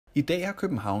I dag har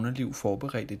Københavnerliv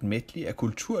forberedt et medley af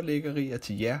kulturlækkerier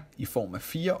til jer i form af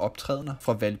 4 optrædener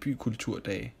fra Valby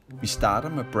Kulturdage. Vi starter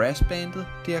med brassbandet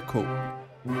DRK.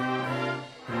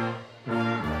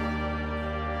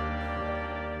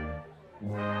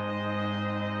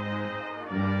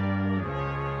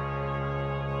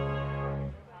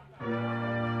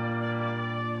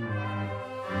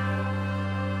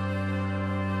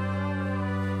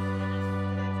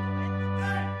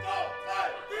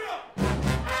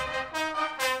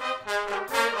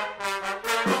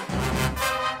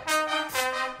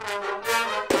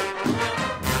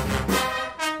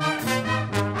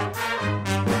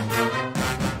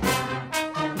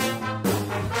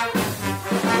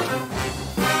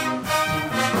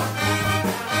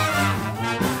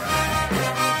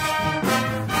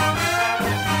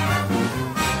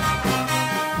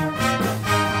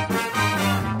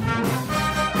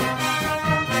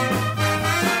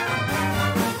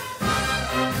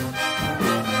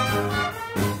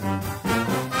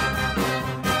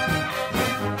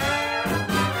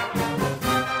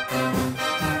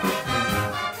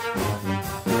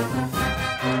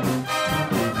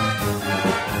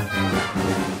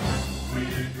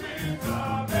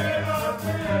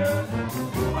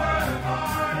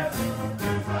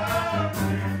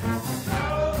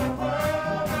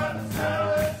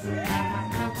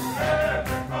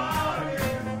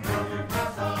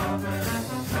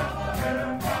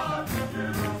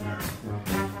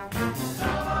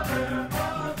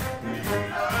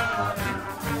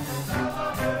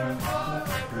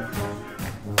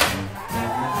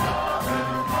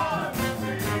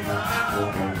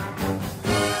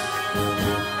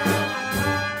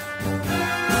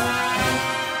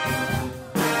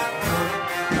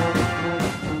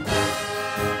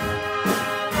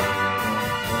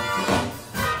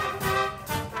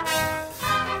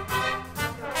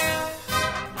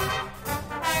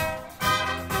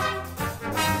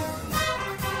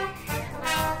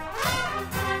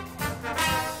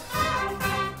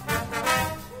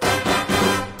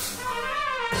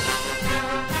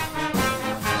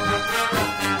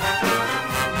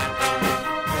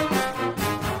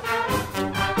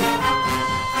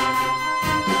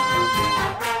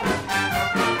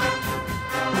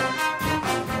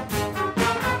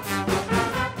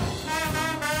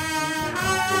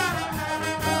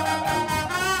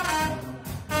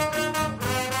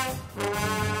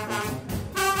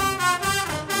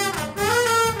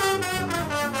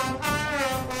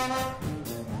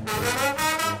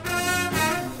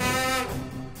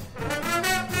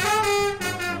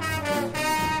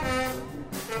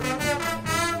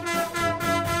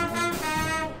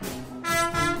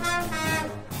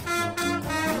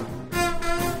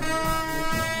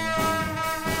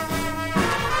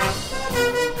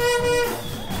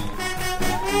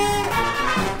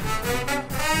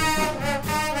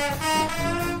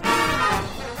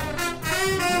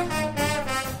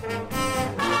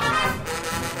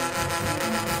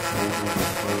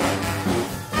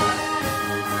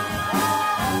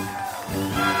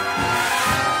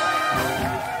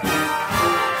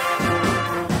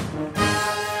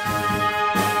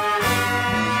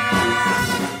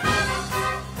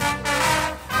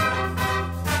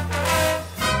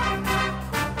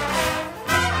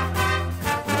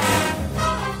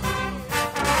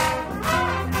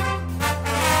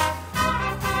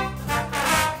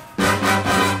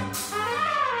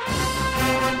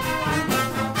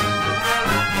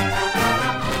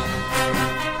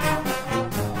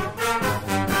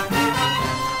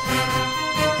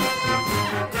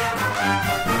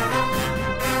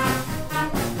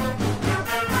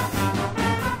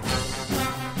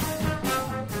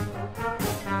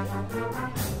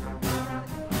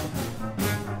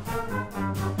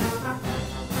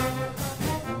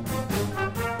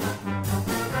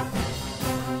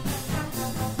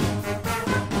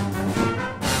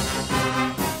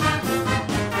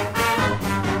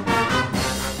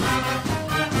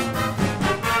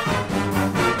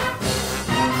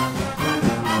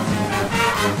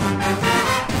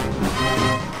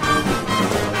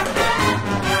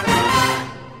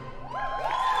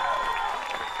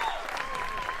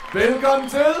 Velkommen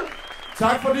til.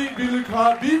 Tak fordi vi ville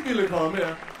komme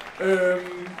her.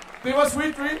 Det var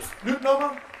Sweet Dreams, nyt nummer.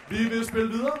 Vi vil spille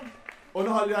videre.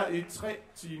 Underhold jer i 3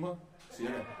 timer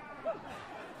cirka.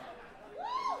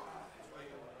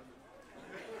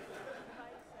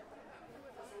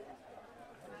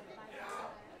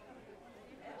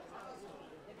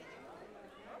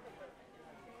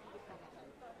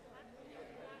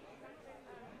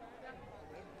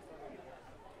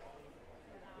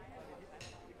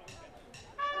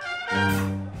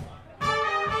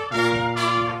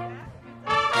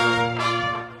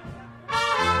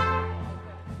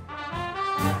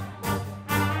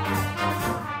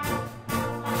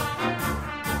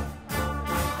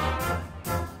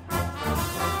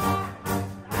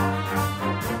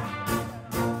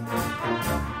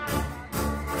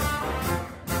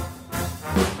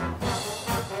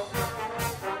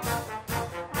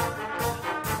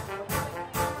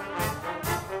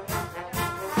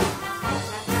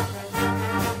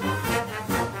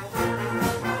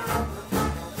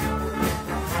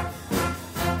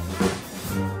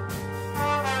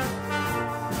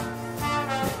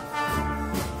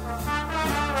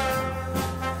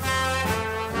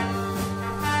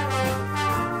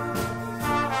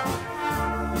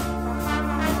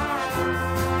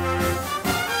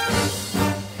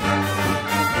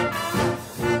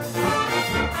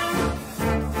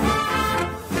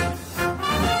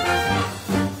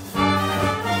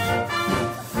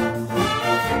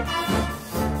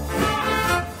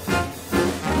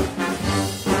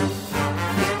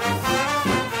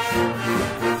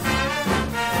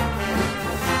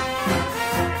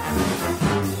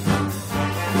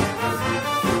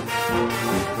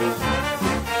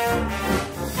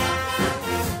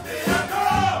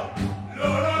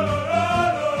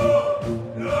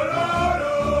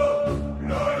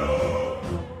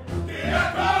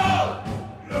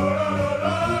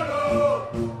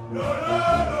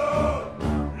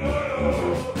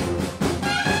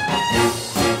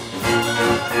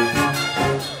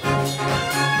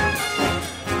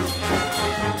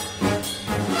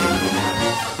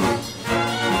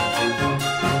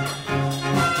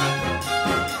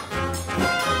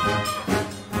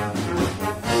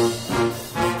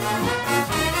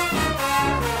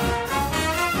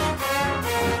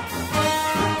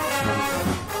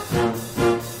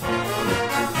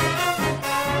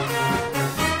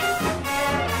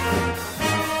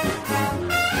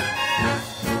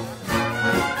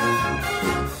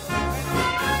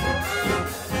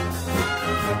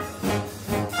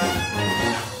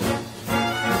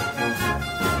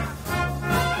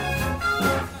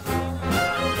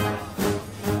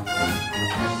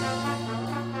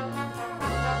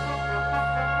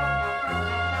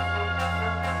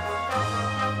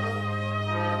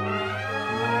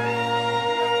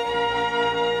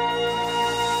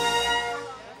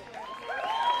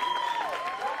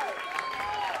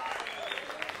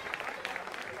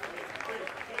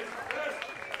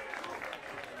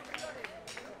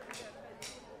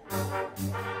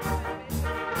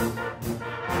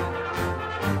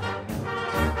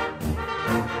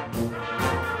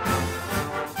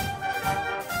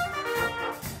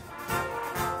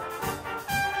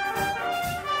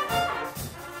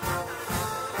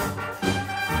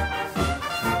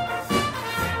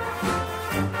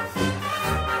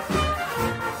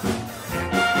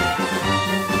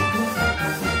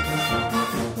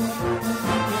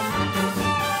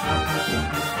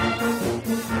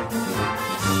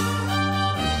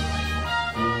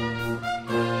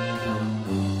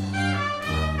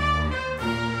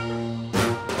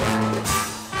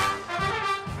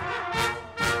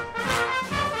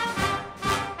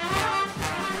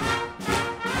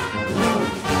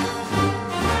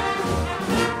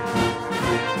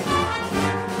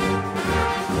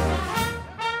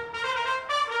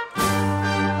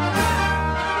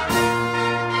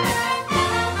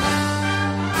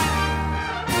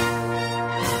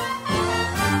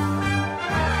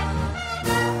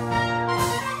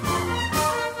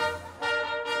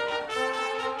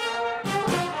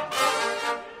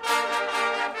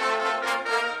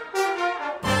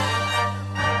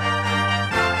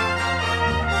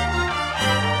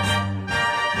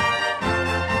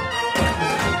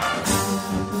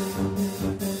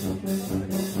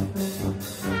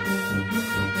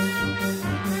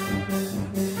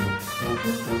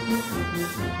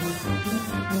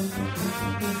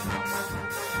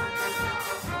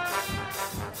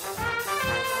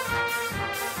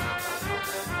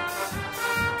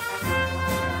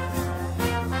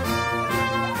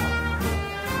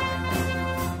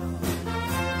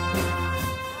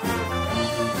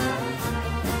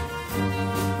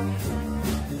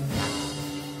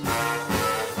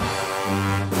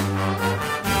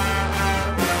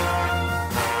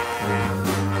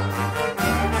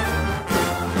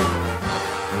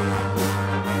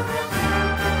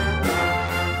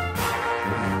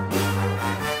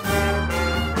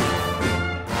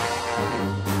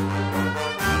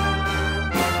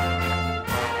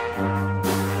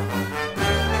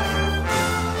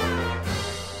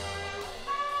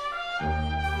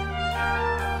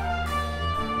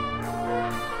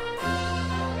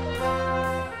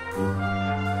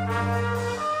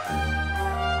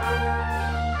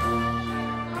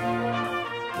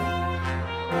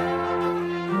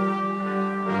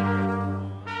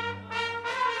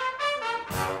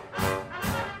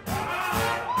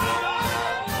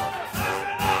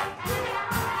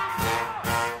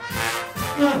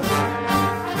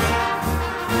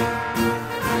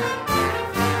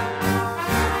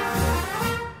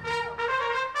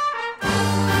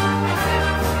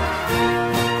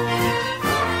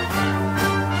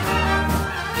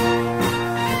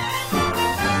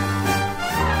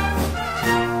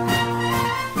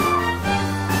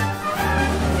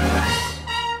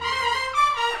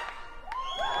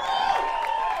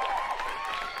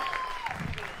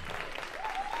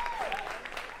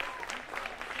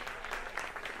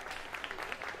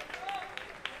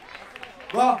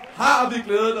 Hvor har vi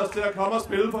glædet os til at komme og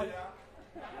spille for jer.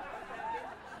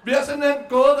 Vi har simpelthen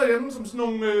gået derhjemme som sådan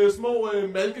nogle små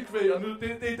malkekvæg, og nu,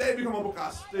 det er i dag, vi kommer på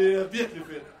græs. Det er virkelig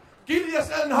fedt. Giv lige jer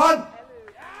selv en hånd!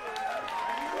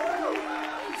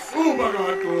 Super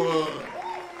godt gået!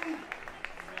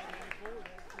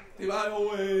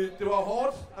 Det var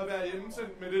hårdt at være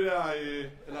hjemmesendt med det der,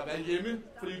 eller være hjemme,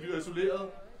 fordi vi var isoleret.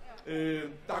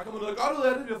 Der er kommet noget godt ud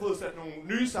af det. Vi har fået sat nogle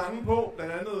nye sange på,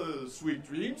 blandt andet Sweet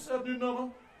Dreams er et nyt nummer.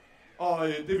 Og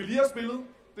det vi lige har spillet,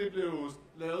 det blev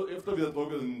lavet efter vi havde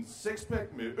drukket en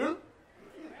sexpack med øl.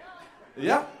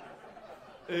 Ja.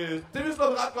 Det vil slå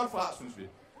ret godt fra, synes vi.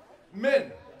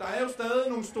 Men der er jo stadig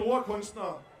nogle store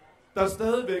kunstnere, der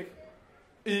stadigvæk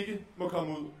ikke må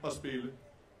komme ud og spille.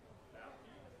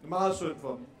 Det er meget synd for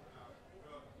dem.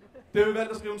 Det har vi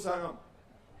valgt at skrive en sang om.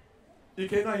 I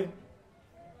kender hende.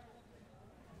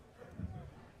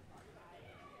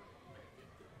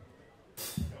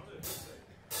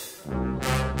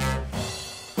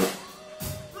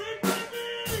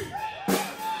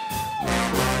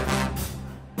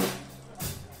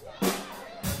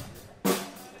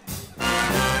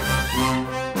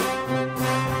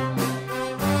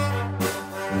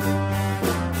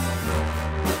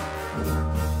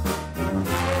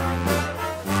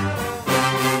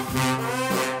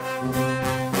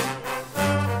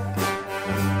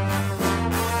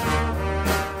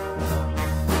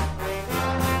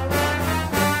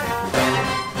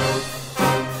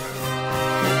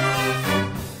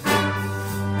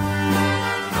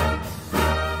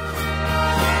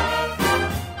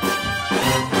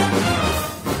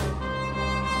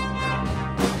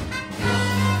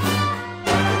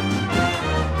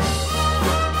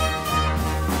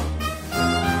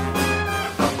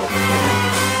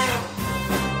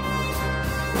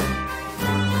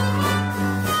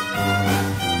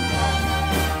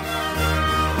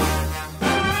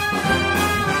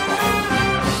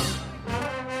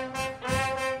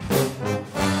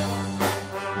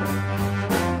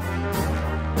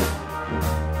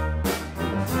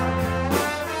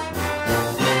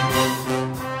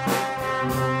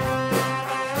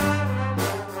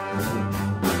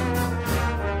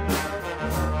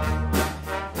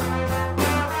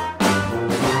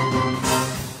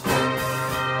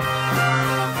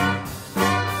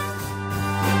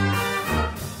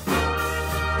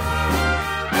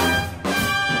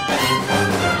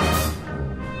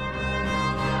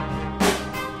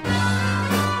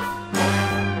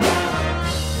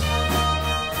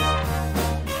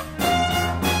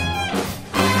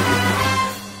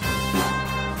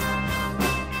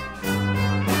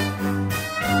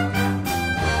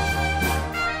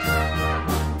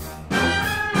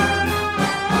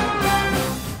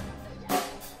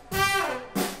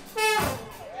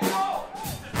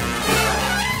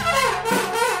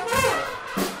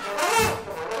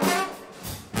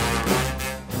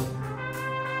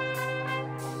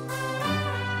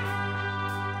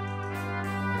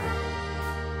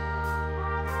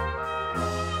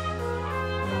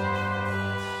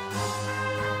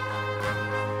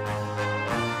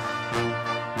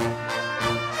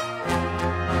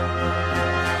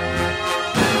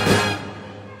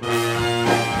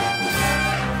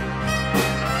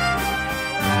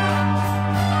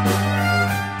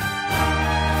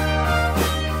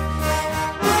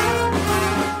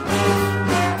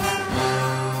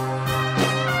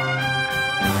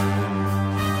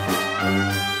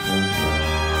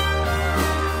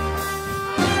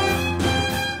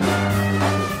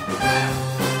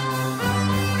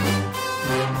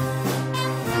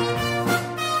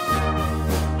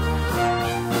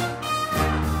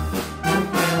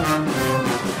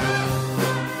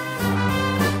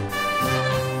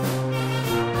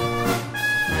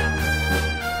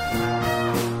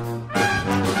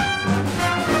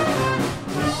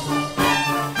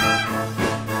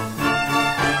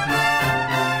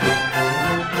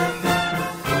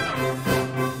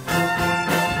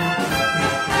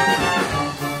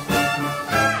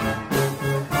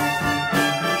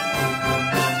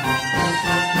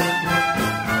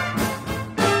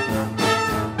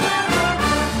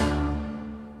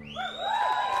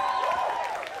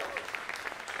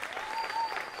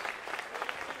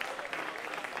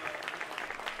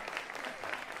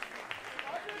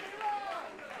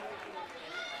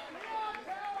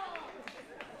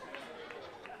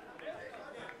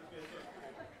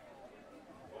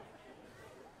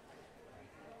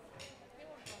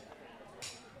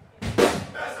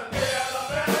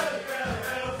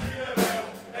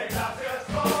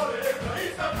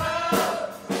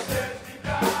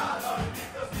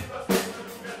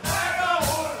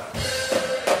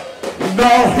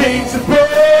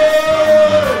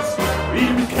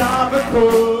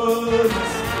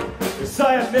 kaffekunst, så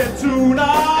jeg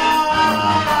Neptuner.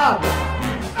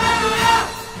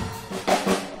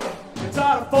 Jeg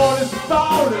tager dig for det til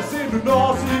baglæs, inden du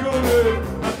når cigaret.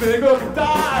 Jeg bækker med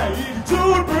dig i din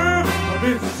tulby. Og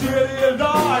hvis du siger det er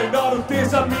løgn, når du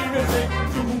disser min musik,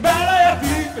 så maler jeg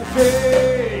din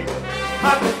musik.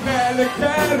 Han vil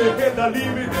kalde, henter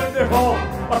liv i denne hår,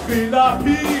 og griller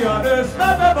pigernes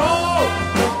svømmevår.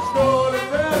 Skåle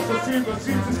med, så sygt og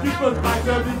sygt til skidt på dreng,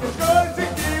 så vi kan skåle til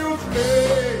givet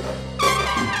klæg.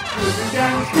 Du vil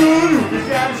gerne skud,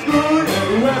 ja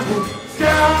du er skud,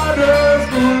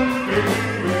 stjerneskud, baby.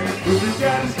 Du vil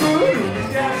gerne skud,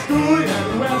 ja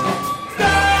du er skud,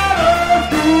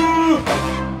 stjerneskud.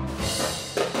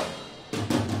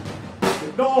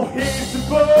 Det når helt til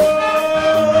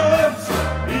bunds,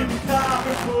 i min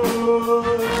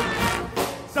kaffekunst,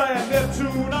 så er jeg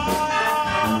Neptuner.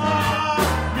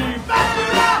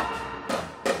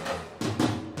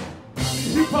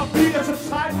 Biler så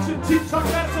træt til TikTok,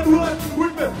 der er sådan ud af din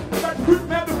hud med. Der er hud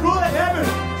med blod af hæmme.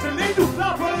 Så længe du er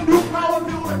klar på det nu, power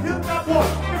nu, der kæden der bor.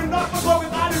 Det vil nok få drukket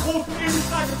ret i rosen, inden vi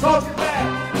snakker torskebær.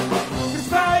 Det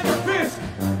smager ikke af fisk,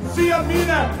 siger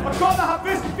Mina. Og Gunnar har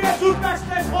fisk i 80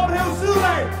 udbacksdagsrummet her ved siden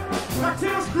af.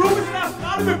 Karakterens groove til deres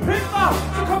rette med pinkler.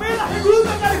 Så kom ind og hæng ud,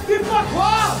 men der er det dit for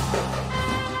kvar.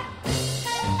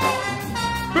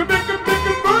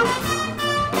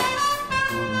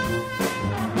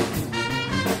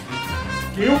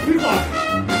 Geopilot.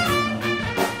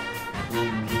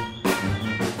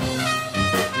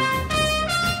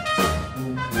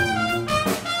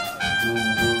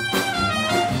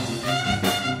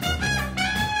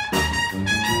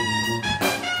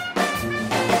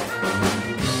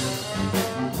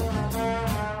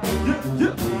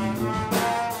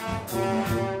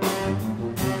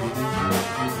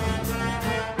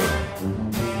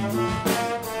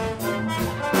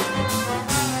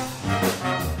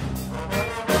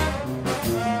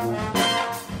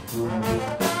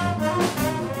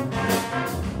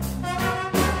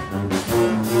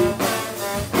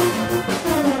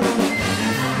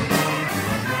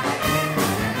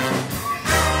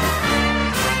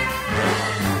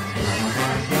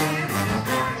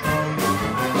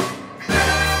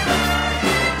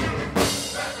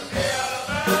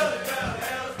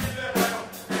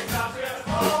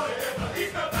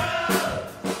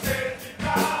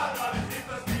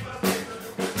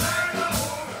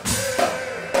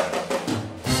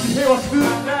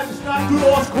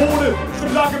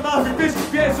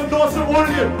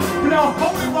 Vi laver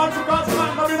holy run så godt, så man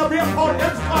der vinder mere på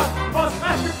Hjelmstrøm. Vores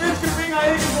friske fiskefinger er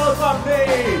ikke imod for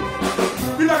nej.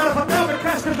 Vi lukker dig fra der med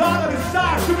kaskelotter, det er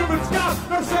sejt. Du vil med skarp,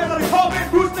 når du sætter dig på med en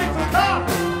husning som klar.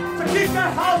 Så kig der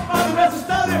i havsbrættet med så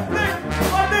stadig et blik.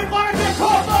 Og det er røgn, det er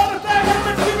kort, og det er dagen,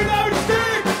 men vi vil lave en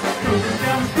stik. Du vil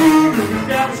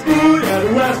gerne skud, ja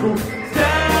du er skud.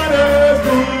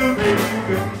 Stjerneskud,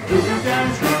 baby. Du vil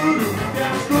gerne skud, ja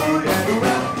du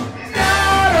er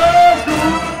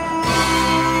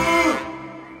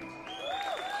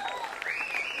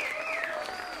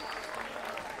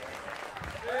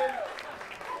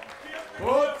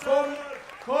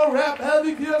på rap havde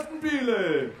vi Kirsten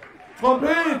Bille.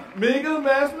 Trompet Mikkel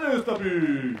Madsen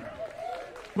Østerby.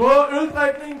 På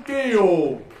øldrikning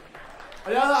Geo.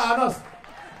 Og jeg hedder Anders.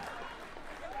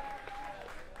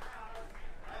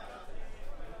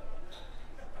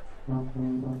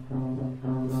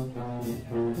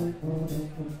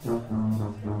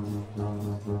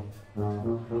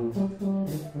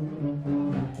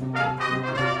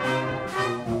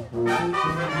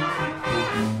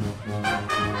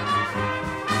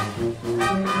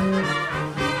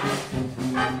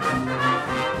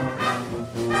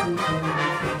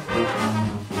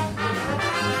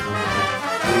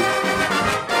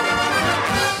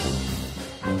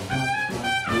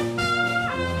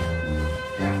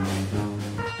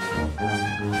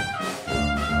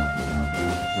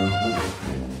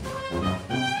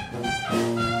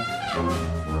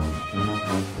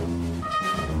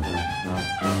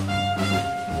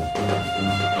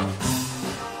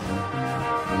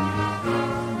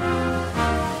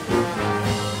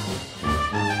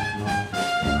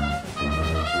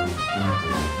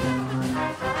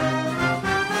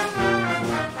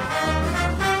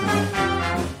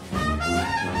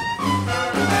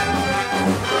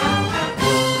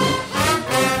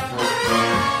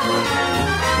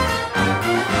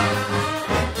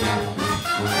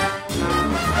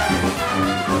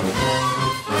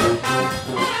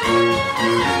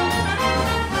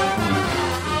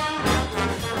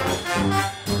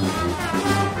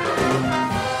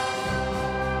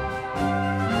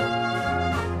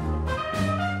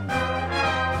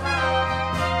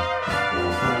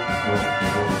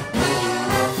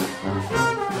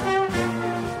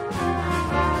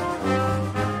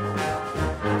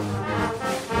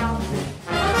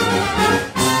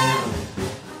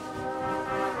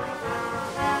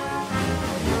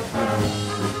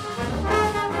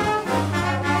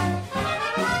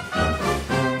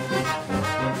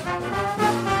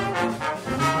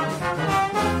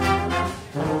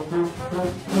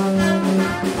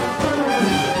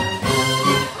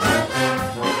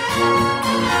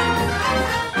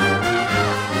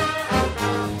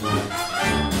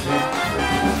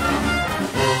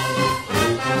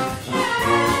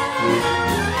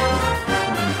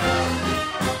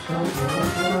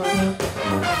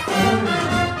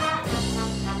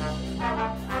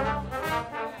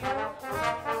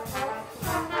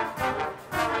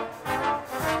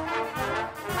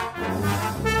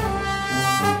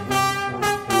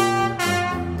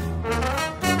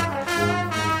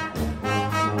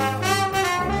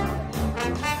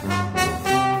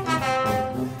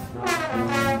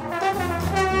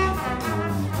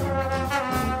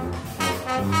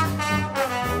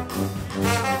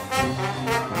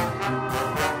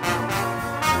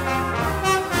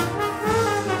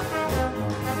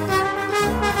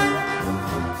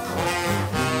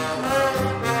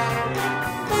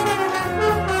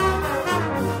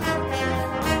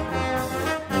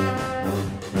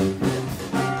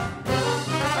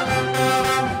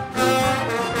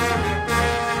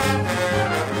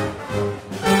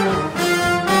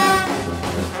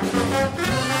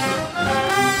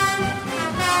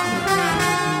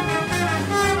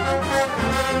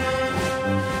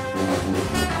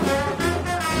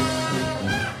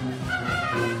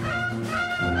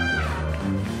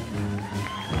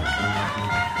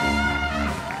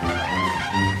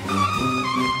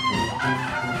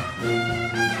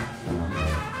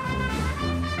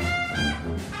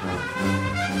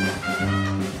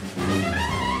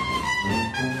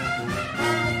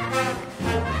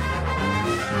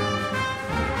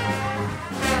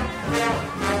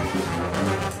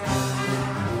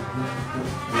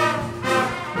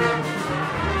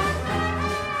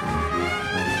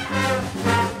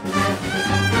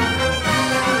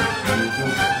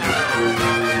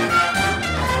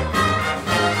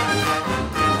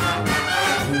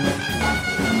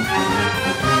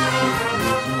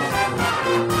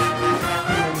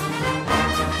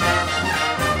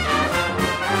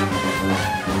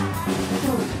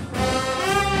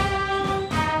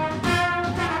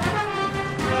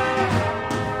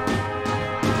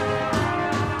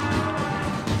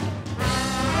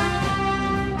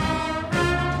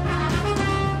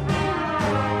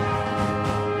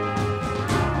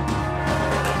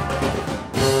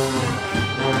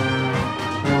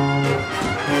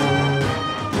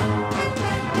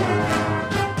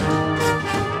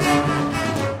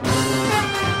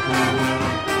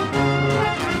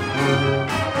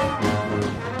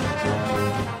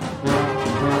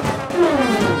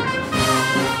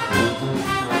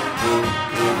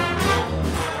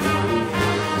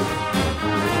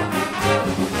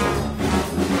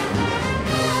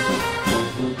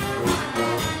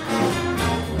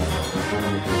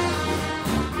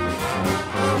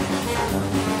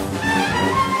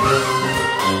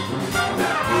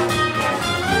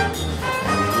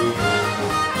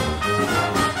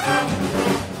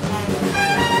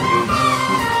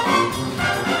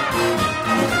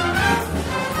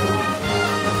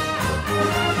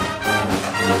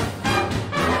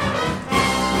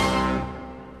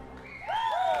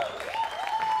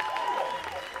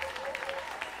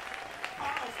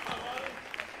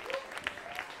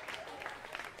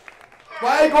 Hvor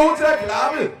er I gode til at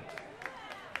klappe?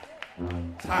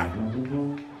 Tak.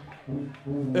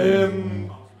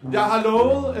 Jeg har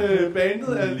lovet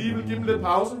bandet at lige vil give dem lidt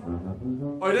pause.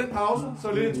 Og i den pause, så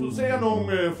vil jeg introducere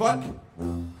nogle folk.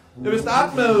 Jeg vil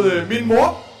starte med min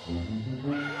mor,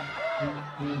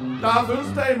 der har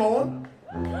fødselsdag i morgen.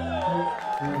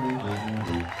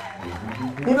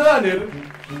 Hun hedder Annette.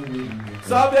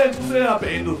 Så vil jeg introducere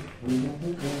bandet.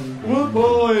 Ude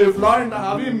på fløjen, der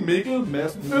har vi Mikkel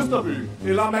Madsen Østerby,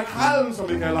 eller Makrallen, som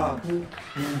vi kalder ham.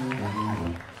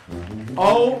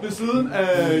 Og ved siden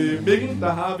af Mikkel,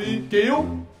 der har vi Geo,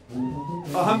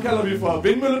 og ham kalder vi for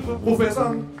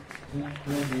vindmølleprofessoren.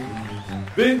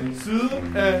 Ved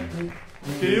siden af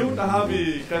Geo, der har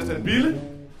vi Christian Bille,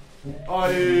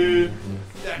 og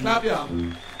ja, klap jer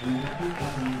ham.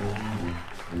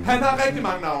 Han har rigtig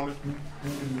mange navne.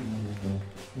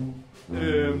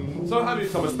 Så har vi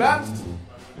Thomas Bernst.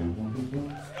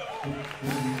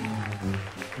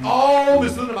 Og ved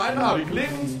siden af mig, der har vi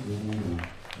Clemens.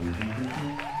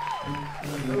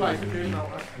 Det var ikke et navn,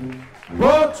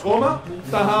 på trommer,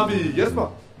 der har vi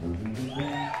Jesper.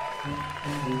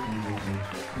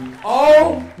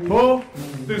 Og på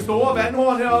det store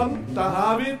vandhorn heroppe, der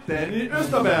har vi Danny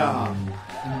Østerberg.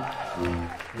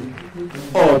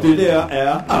 Og det der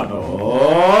er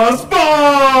Anders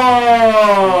Bold!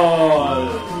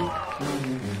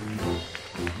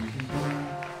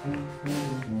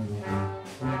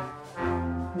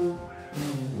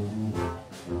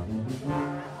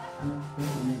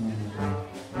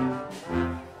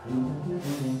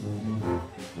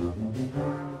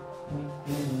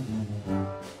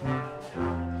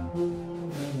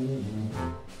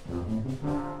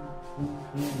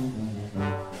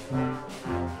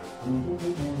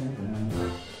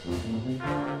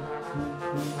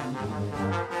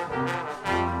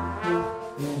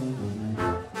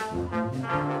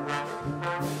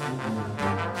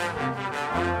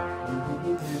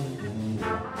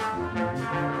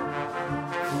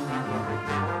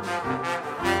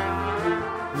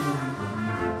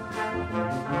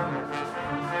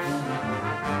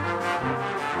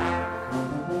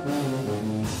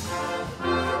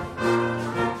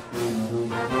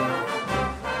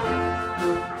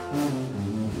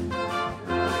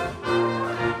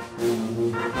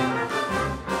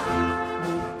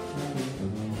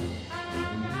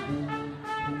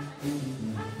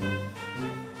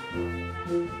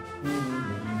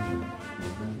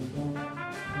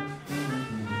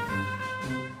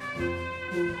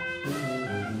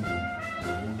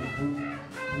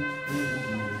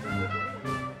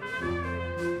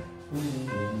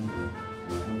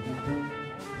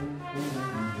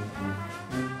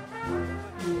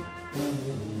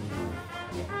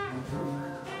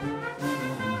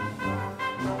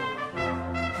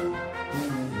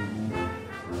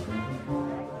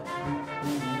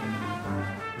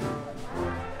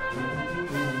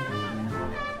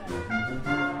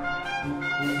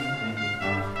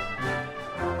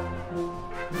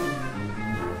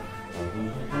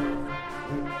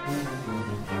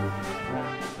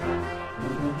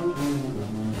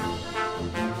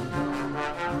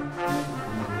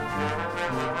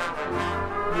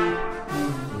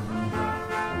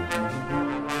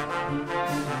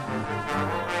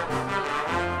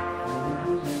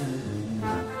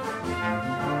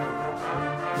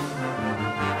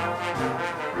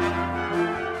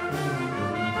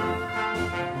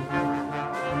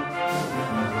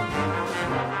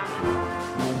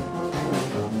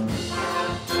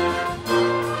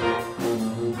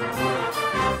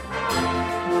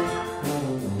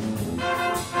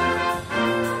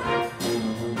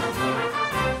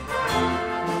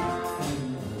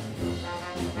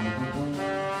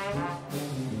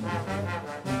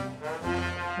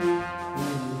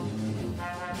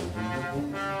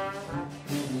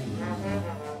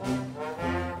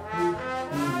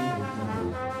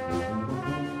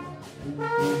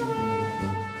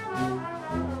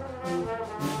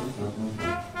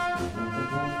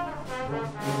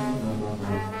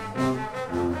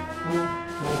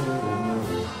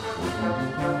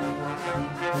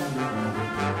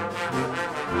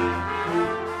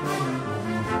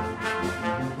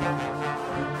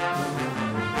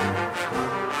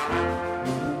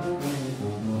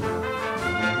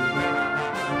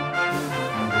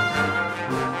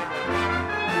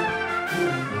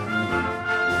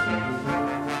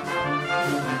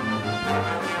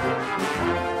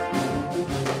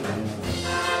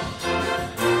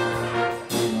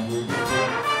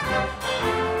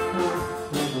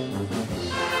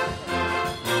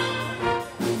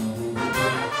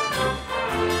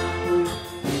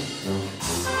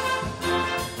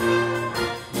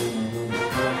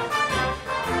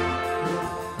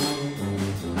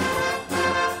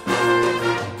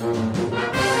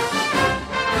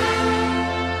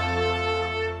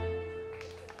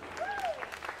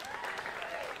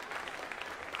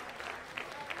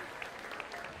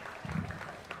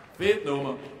 Fedt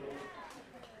nummer.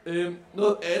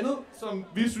 Noget andet, som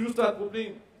vi synes, der er et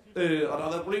problem, og der har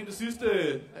været et problem det sidste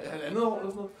halvandet år eller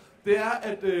sådan noget, det er,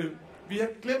 at vi har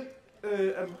glemt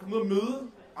at komme ud og møde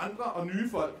andre og nye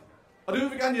folk. Og det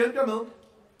vil vi gerne hjælpe jer med.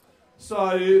 Så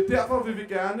derfor vil vi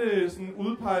gerne sådan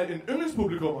udpege en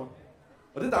yndlingspublikummer.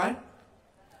 Og det er dig.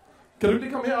 Kan du ikke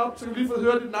lige komme herop, så kan vi lige få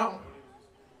høre dit navn?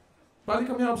 Bare lige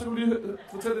komme herop, så kan vi lige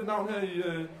fortælle dit navn her i...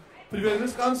 fordi vi har lige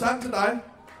skrevet en sang til dig.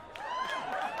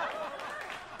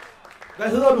 Hvad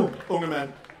hedder du, unge mand?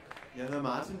 Jeg hedder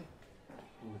Martin.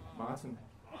 Martin.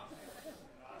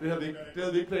 Det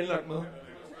havde vi ikke planlagt med.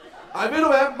 Ej, ved du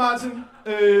hvad, Martin?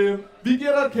 Vi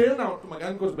giver dig et kælenavn. Du må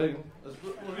gerne gå tilbage igen. Altså, du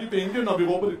må lige vinke, når vi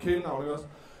råber dit kælenavn, ikke også?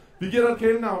 Vi giver dig et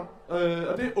kælenavn,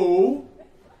 og det er Åge.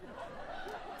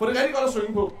 For det er rigtig godt at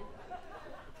synge på.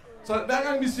 Så hver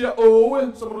gang vi siger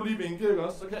Åge, så må du lige vinke, ikke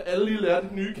også? Så kan alle lige lære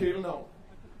dit nye kælenavn.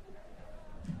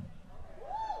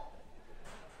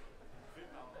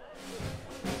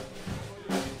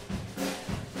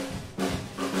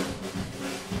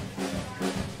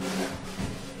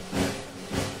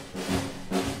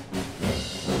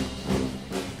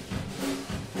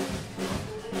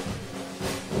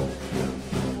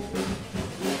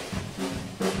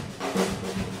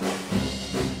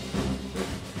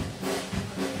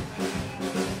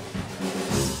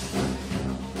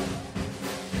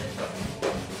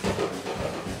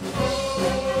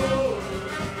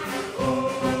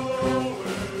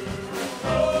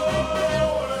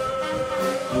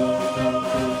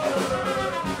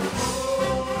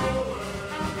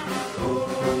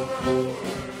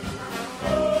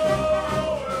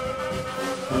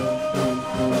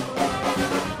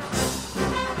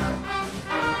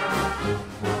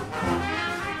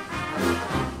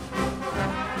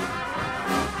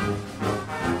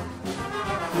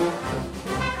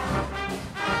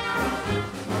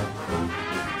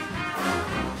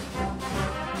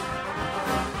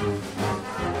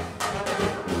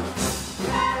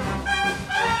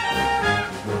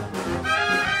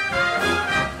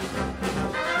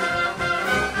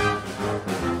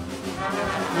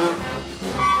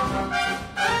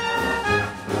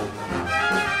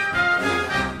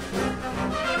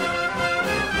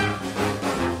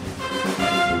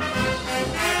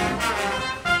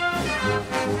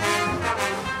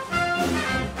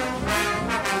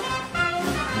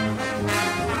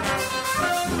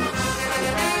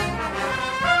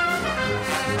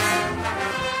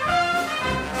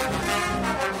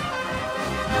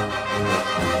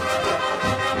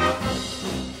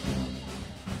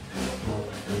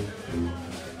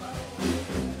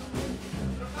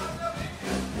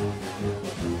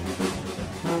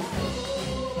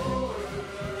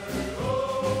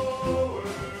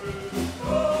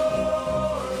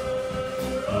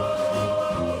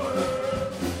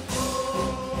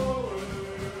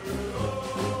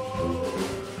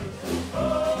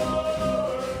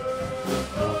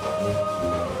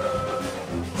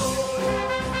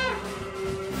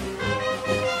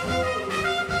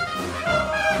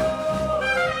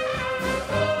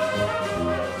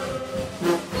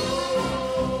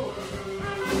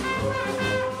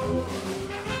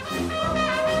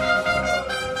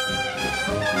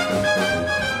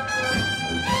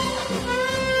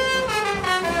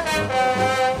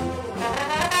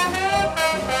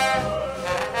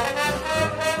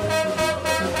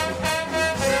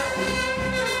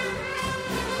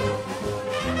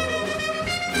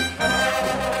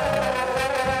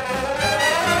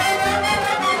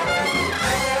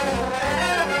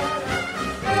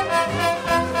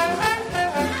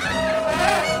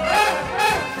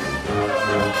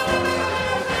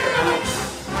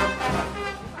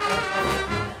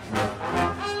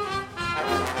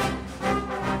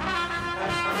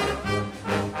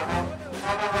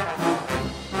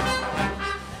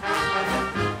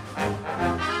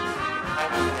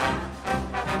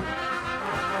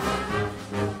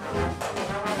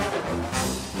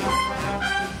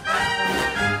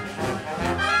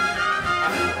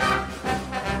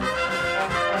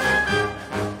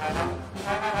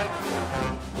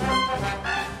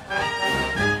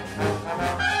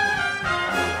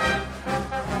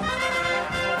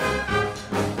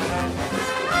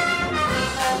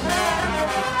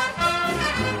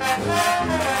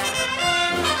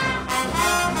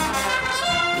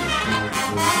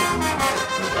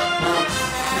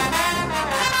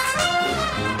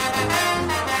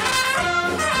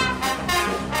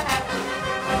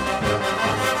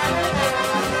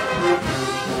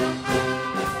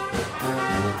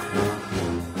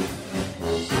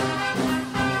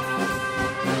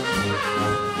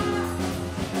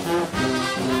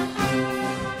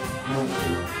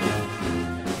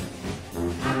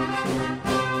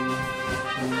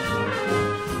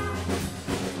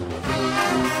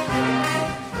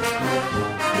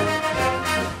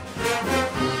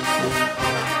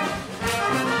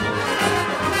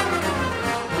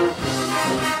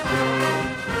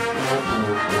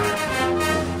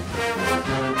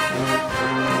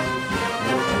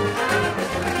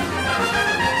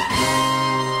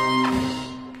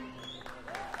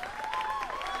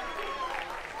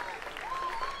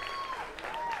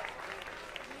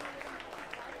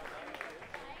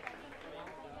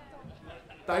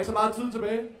 der er ikke så meget tid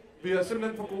tilbage. Vi er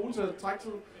simpelthen for gode til at trække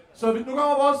tid. Så nu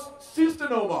kommer vores sidste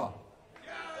nummer.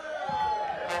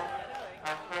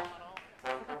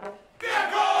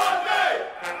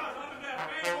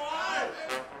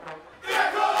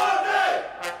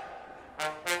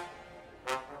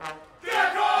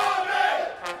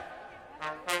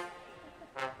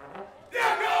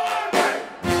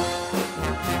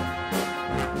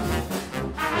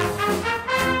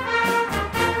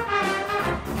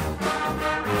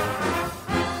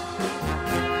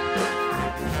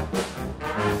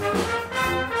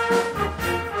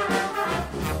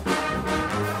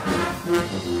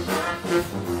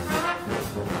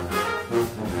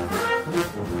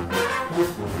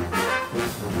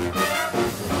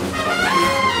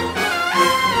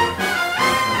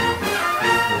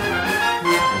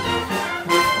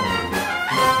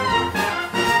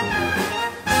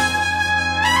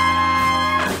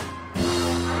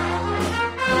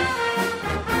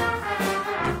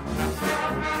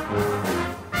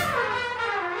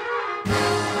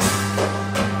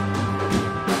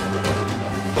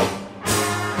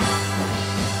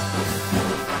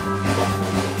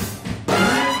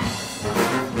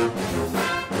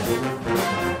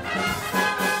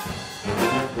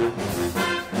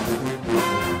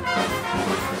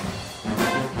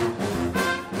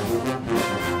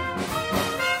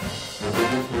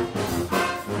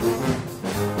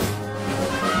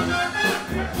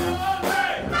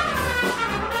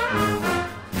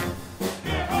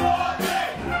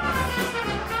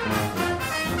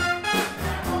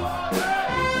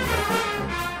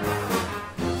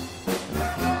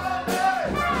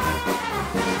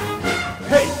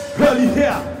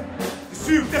 Her.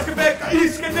 7, der skal væk, og I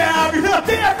skal lære. Vi hedder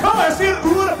DRK, jeg siger det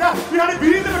ude der. Vi har det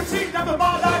vilde rutin, der bliver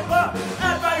meget langt fra.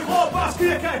 Alt hvad I råber og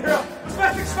skriger, kan I høre. Hvis man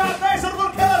ikke svært dag, så er du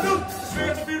rundt kæder nu. Det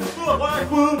svinger til bilen, ud og rører i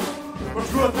gryden. Man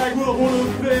slutter at drikke ud og rulle ud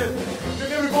i det. Det er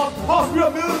nemlig vores hårdsbyr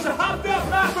middel til ham der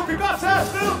plads. Du kan godt tage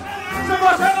afsted. Så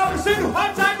vores hænder op i sind, du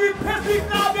håndtag, vi er pæst lige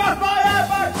knap. Jeg er bare,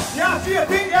 jeg siger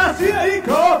det, jeg siger I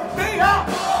K. Det er,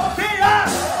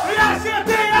 jeg siger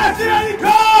det, jeg siger I K.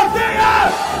 Det er.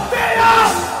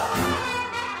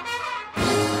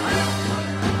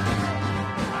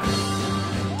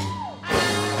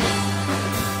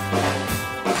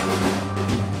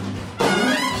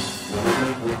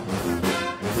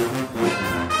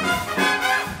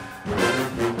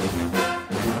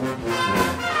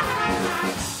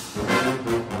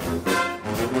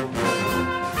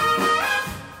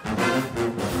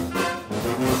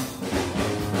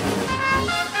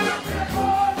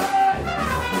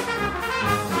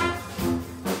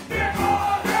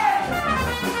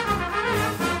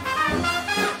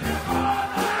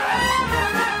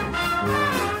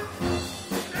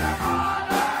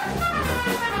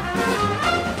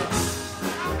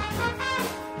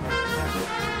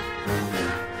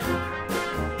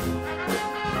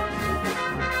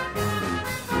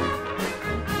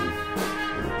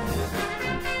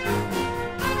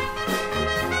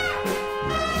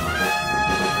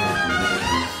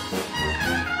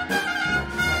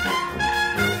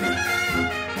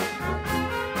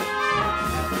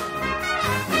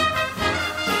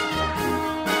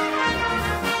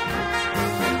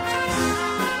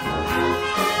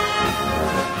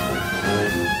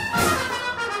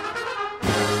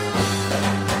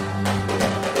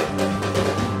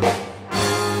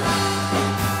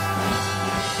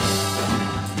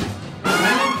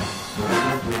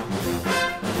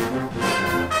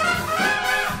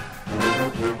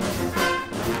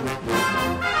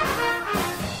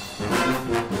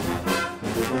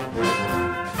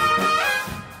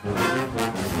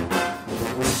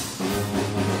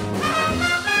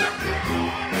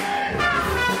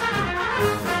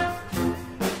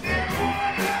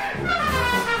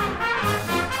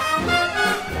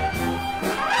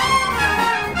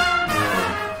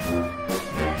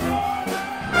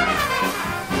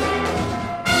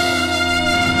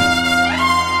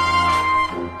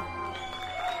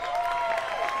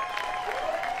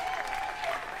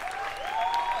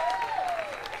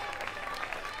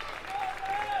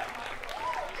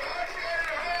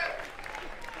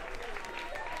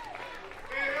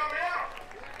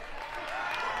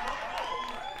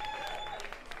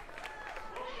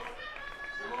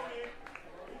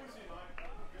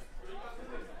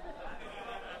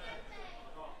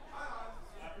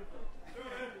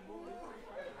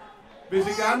 Hvis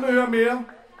I gerne vil høre mere,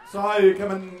 så kan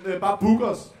man bare booke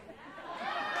os.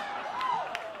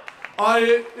 Og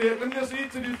den vil jeg sige,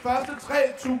 til de første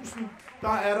 3.000, der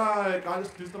er der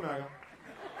gratis klistermærker.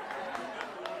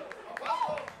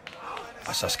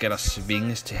 Og så skal der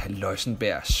svinges til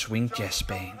Halløjensberg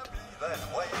swingjazzband.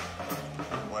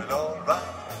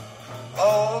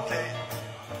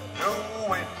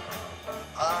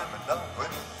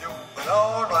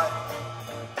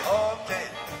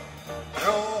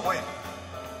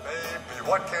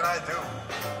 what can I do?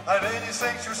 And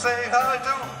anything you say I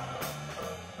do,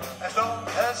 as long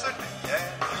as it me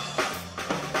and you.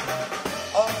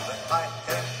 All that I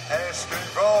can ask you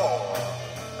for,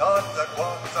 not that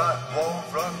what I want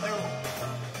from you.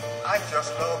 I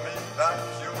just love me like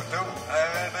you do,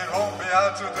 and it won't be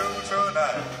hard to do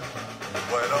tonight.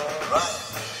 Well, alright,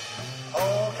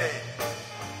 okay,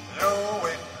 you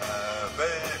win,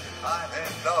 baby, I'm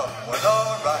in love. Well,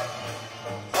 alright,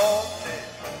 okay,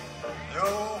 you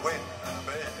win,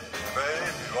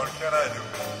 baby, what can I do?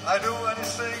 I do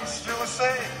anything you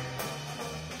say,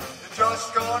 it's just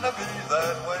gonna be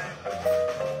that way.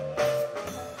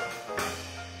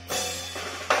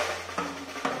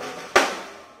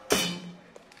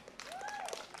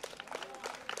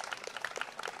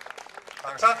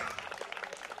 Mange tak.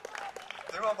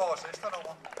 Det var vores ekstra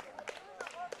nummer.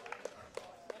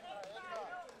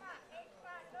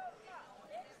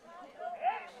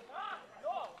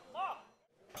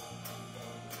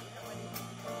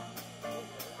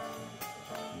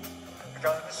 I'm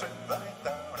gonna sit right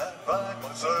down and write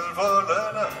myself a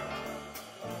letter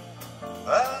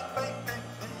and make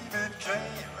believe it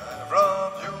came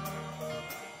from you.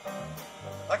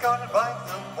 I'm gonna write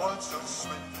the words so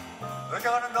sweet, they're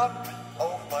gonna knock me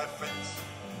off my feet.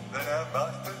 Then I'm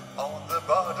busted on the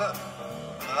bottom.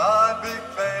 I'm big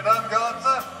glad I've got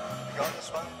them. I'm gonna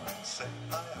smile and say,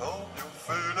 I hope you're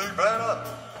feeling better.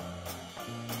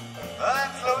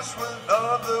 And close will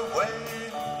love the way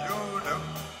you do.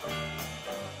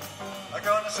 I'm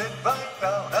gonna sit right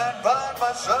down and write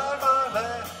myself a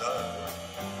letter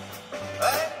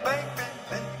and make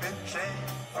believe it came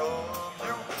from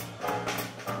you.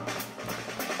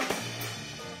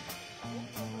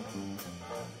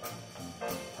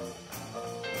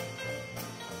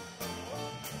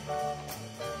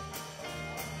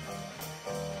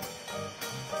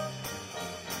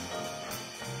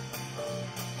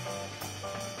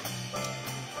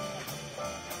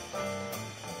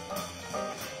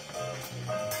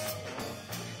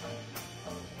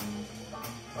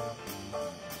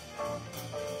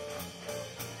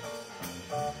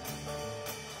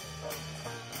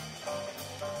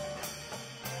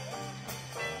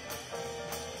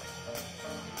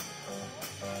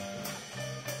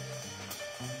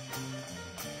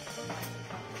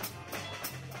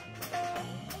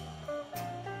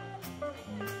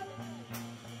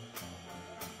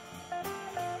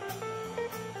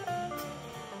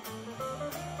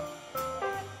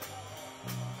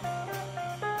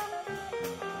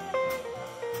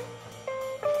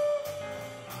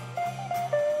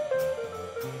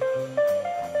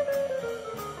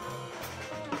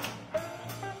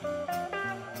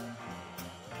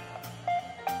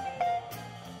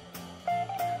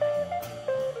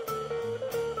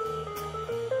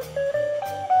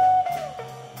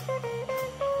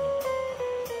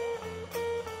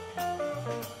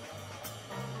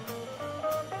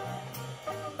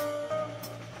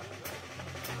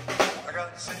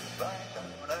 Sit right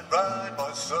down and write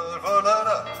myself a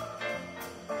letter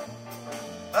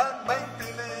and make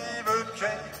believe it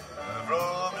came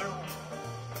from you.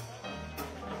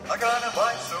 I'm gonna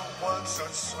write some words so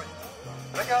sweet,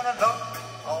 they're gonna knock me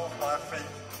off my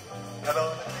feet. And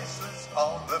all the kisses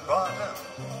on the bottom,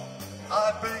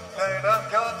 I'm big glad I've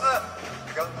got them.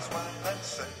 I'm gonna smile and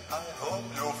say, I hope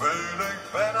you're feeling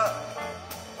better.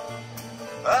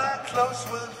 And close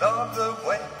will love the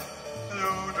way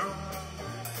you do.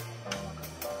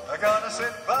 I'm gonna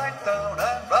sit right down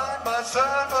and write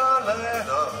myself a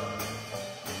letter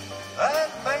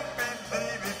and make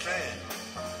believe it came,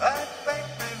 and make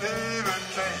believe it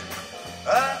came,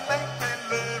 and make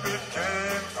believe it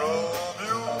came from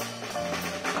you.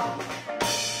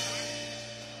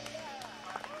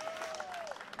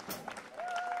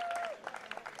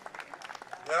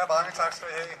 Ja, mange tak skal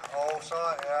I have, og så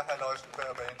er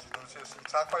Halløjensberg band nu til at sige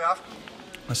tak for i aften.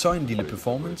 Og så en lille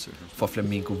performance fra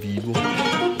Flamingo Vivo.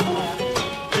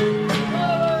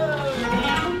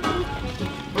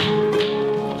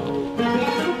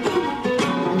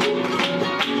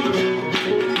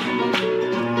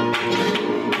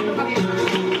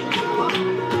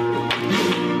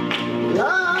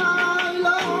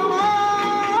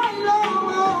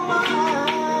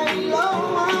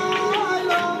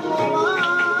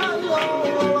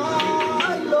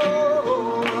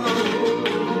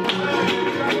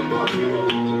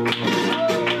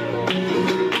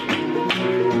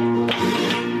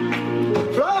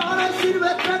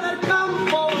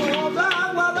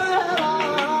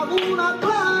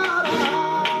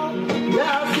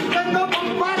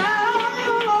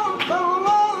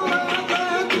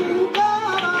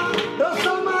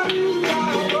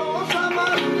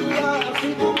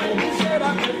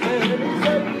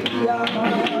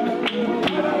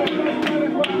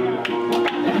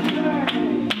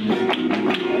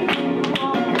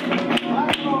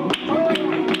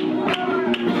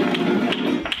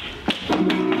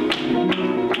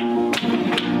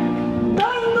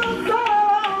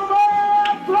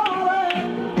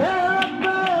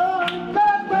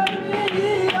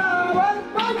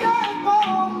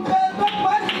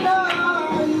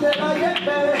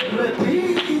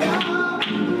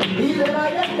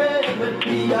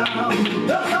 María,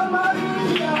 Rosa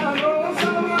María,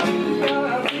 Rosa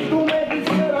María, si tú me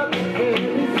quisieras que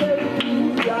feliz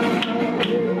sería.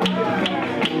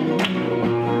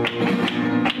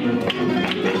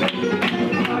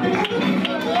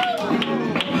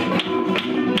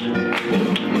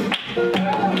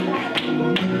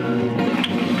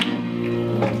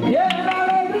 Y en la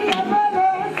alegría me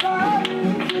besas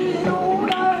sin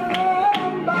una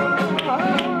ronda,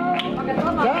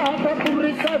 ya que tu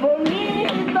risa es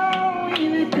bonita y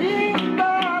distinta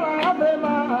a las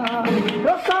demás.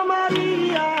 Rosa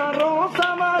María,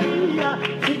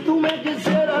 si tú me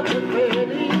quisieras que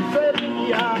feliz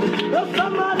sería. Rosa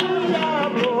María,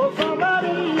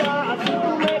 si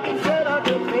tú me quisieras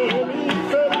que feliz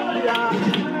sería.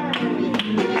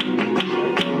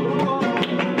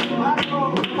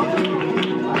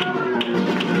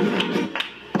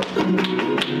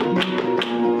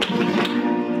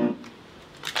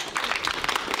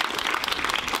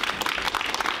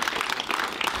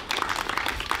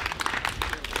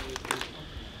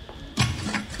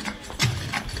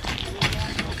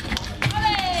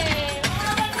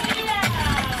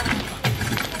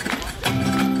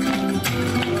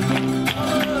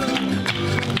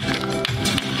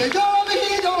 Que yo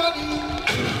la vi,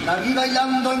 la vi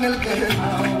bailando en el quema.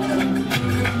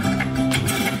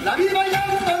 La vi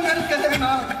bailando en el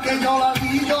quema, que yo la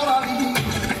vi,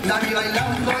 la vi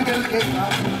bailando en el quema.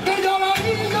 Que yo la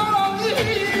vi,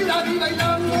 la vi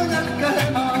bailando en el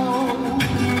quema.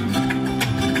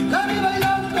 La vi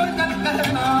bailando en el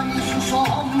quema y sus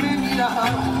ojos me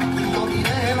miraron, yo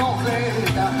miré los de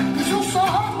ella. Y sus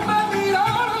ojos me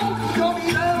miraron, yo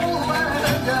miré los de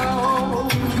ella.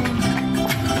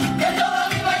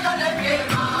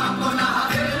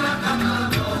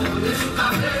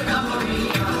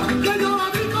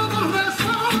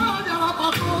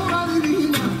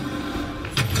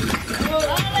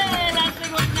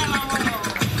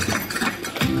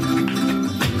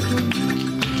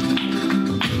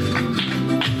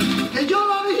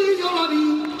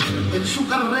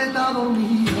 Carreta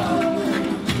dormía,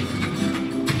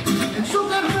 en su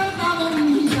carreta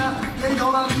dormía, que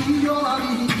yo la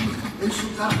vi, en su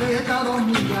carreta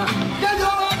dormía, que yo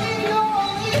la vi,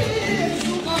 en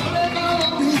su carreta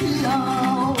dormía,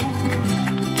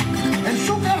 en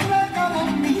su carreta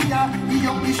dormía, y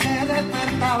yo quise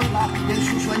despertarla, y en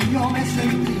su sueño me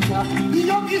sentía, y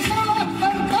yo quise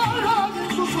despertarla, y en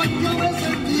su sueño me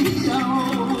sentía.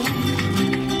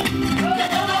 Que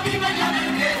yo la vi bailar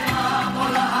en guerra, por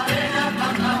las arenas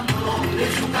cantando, de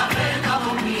su carreta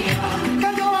dormía. Que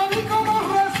yo la vi como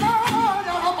rezaba,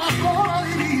 ya la pasó la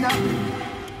divina.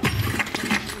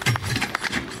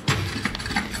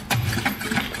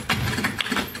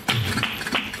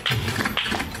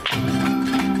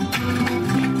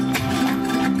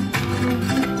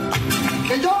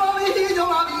 Que yo la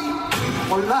vi,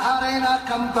 por las arenas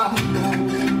cantando,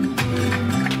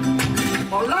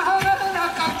 por las arenas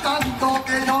cantando,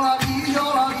 que yo la vi,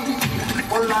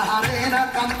 por las arenas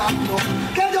cantando,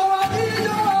 que yo la vi,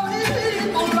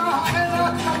 por las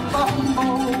arenas cantando,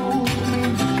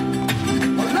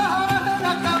 por las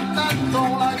arenas cantando,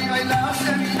 la vi bailar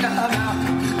sevillana,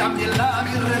 y también la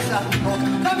vi rezando,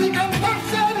 la vi cantar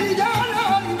sevillana,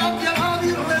 y también la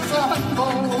vi rezando,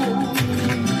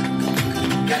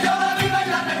 que yo la vi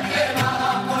bailar en quema,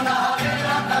 por las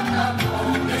arenas cantando,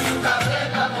 de su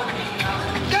carreta dormía,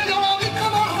 que yo la vi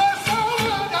como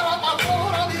rezaba, que la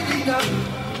pastora divina.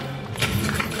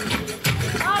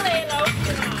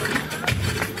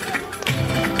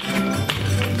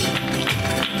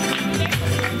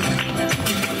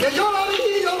 Que yo la vi,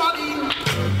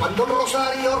 cuando el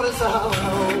rosario rezaba,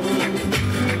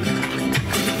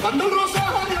 cuando el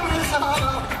rosario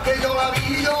rezaba, que yo la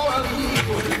vi,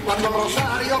 cuando el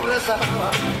rosario rezaba,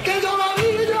 que yo la vi,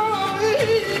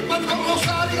 cuando el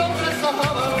rosario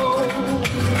rezaba,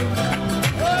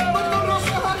 cuando el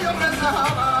rosario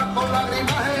rezaba, con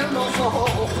lágrimas en los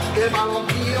ojos, que malos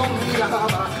míos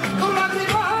miraba, con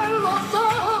lágrimas en los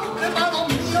ojos, que malos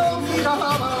míos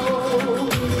miraba.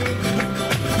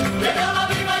 Que yo la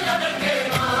vi bailar en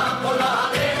quema, por la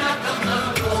arena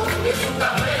cantando, y su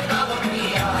carreta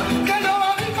dormía. Que yo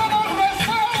la vi como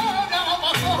rezaba, ya la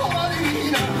pasó la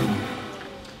divina.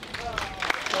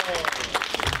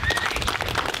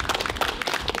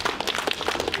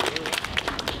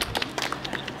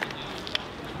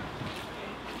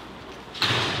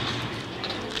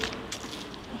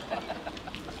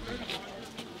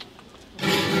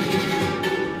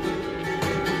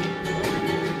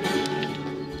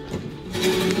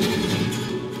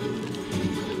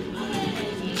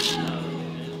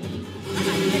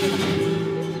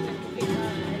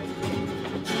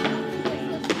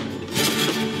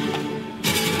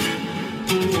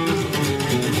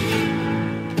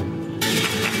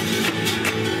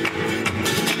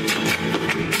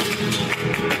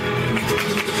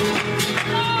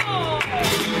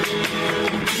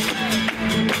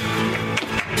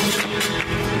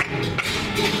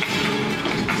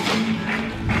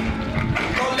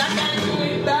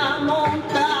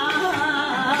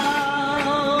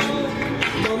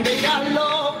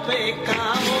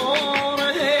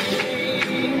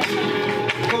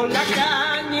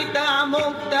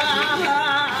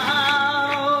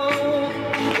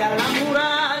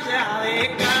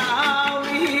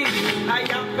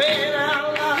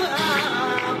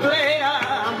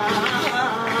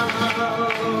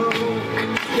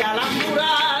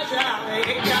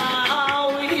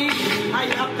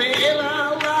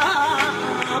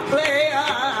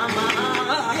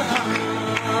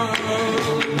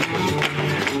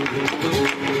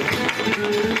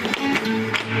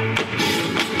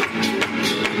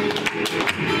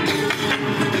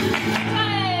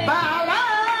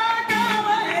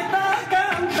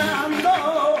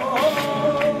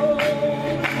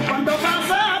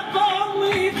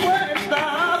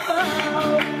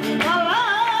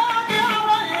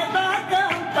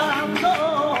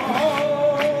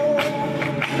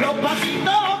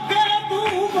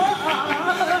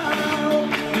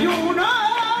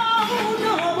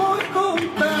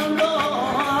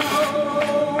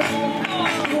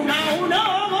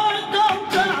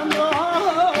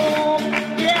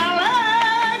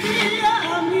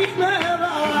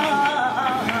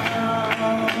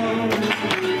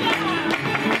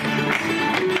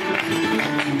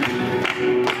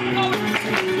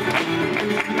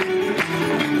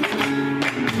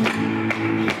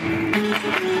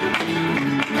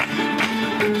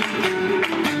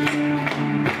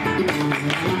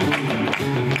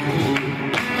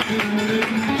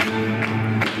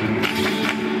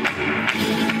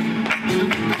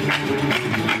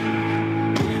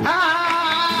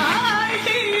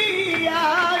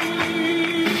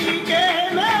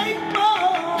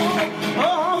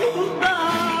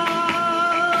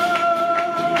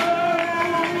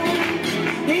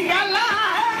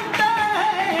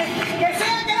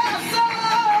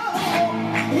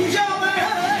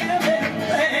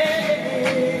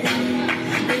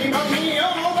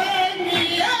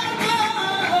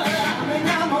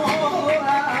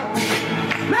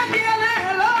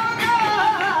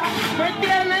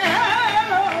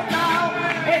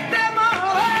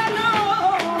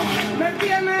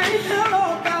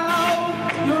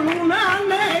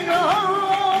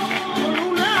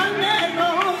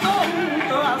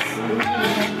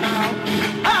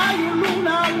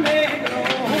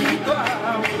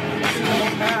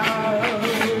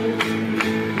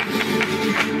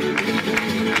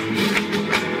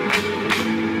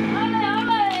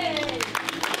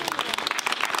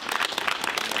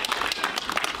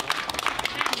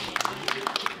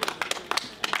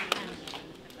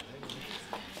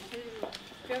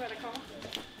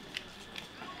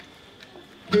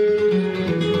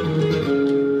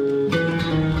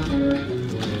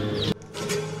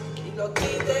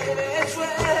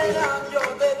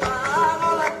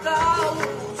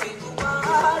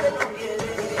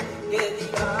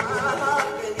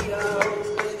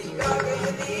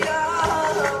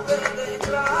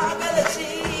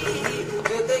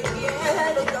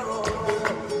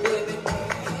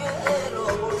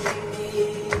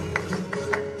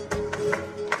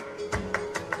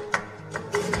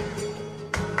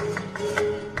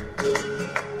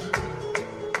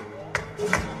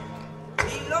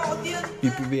 Vi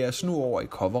bevæger os nu over i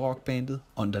coverrockbandet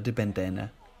Inside the Bandana.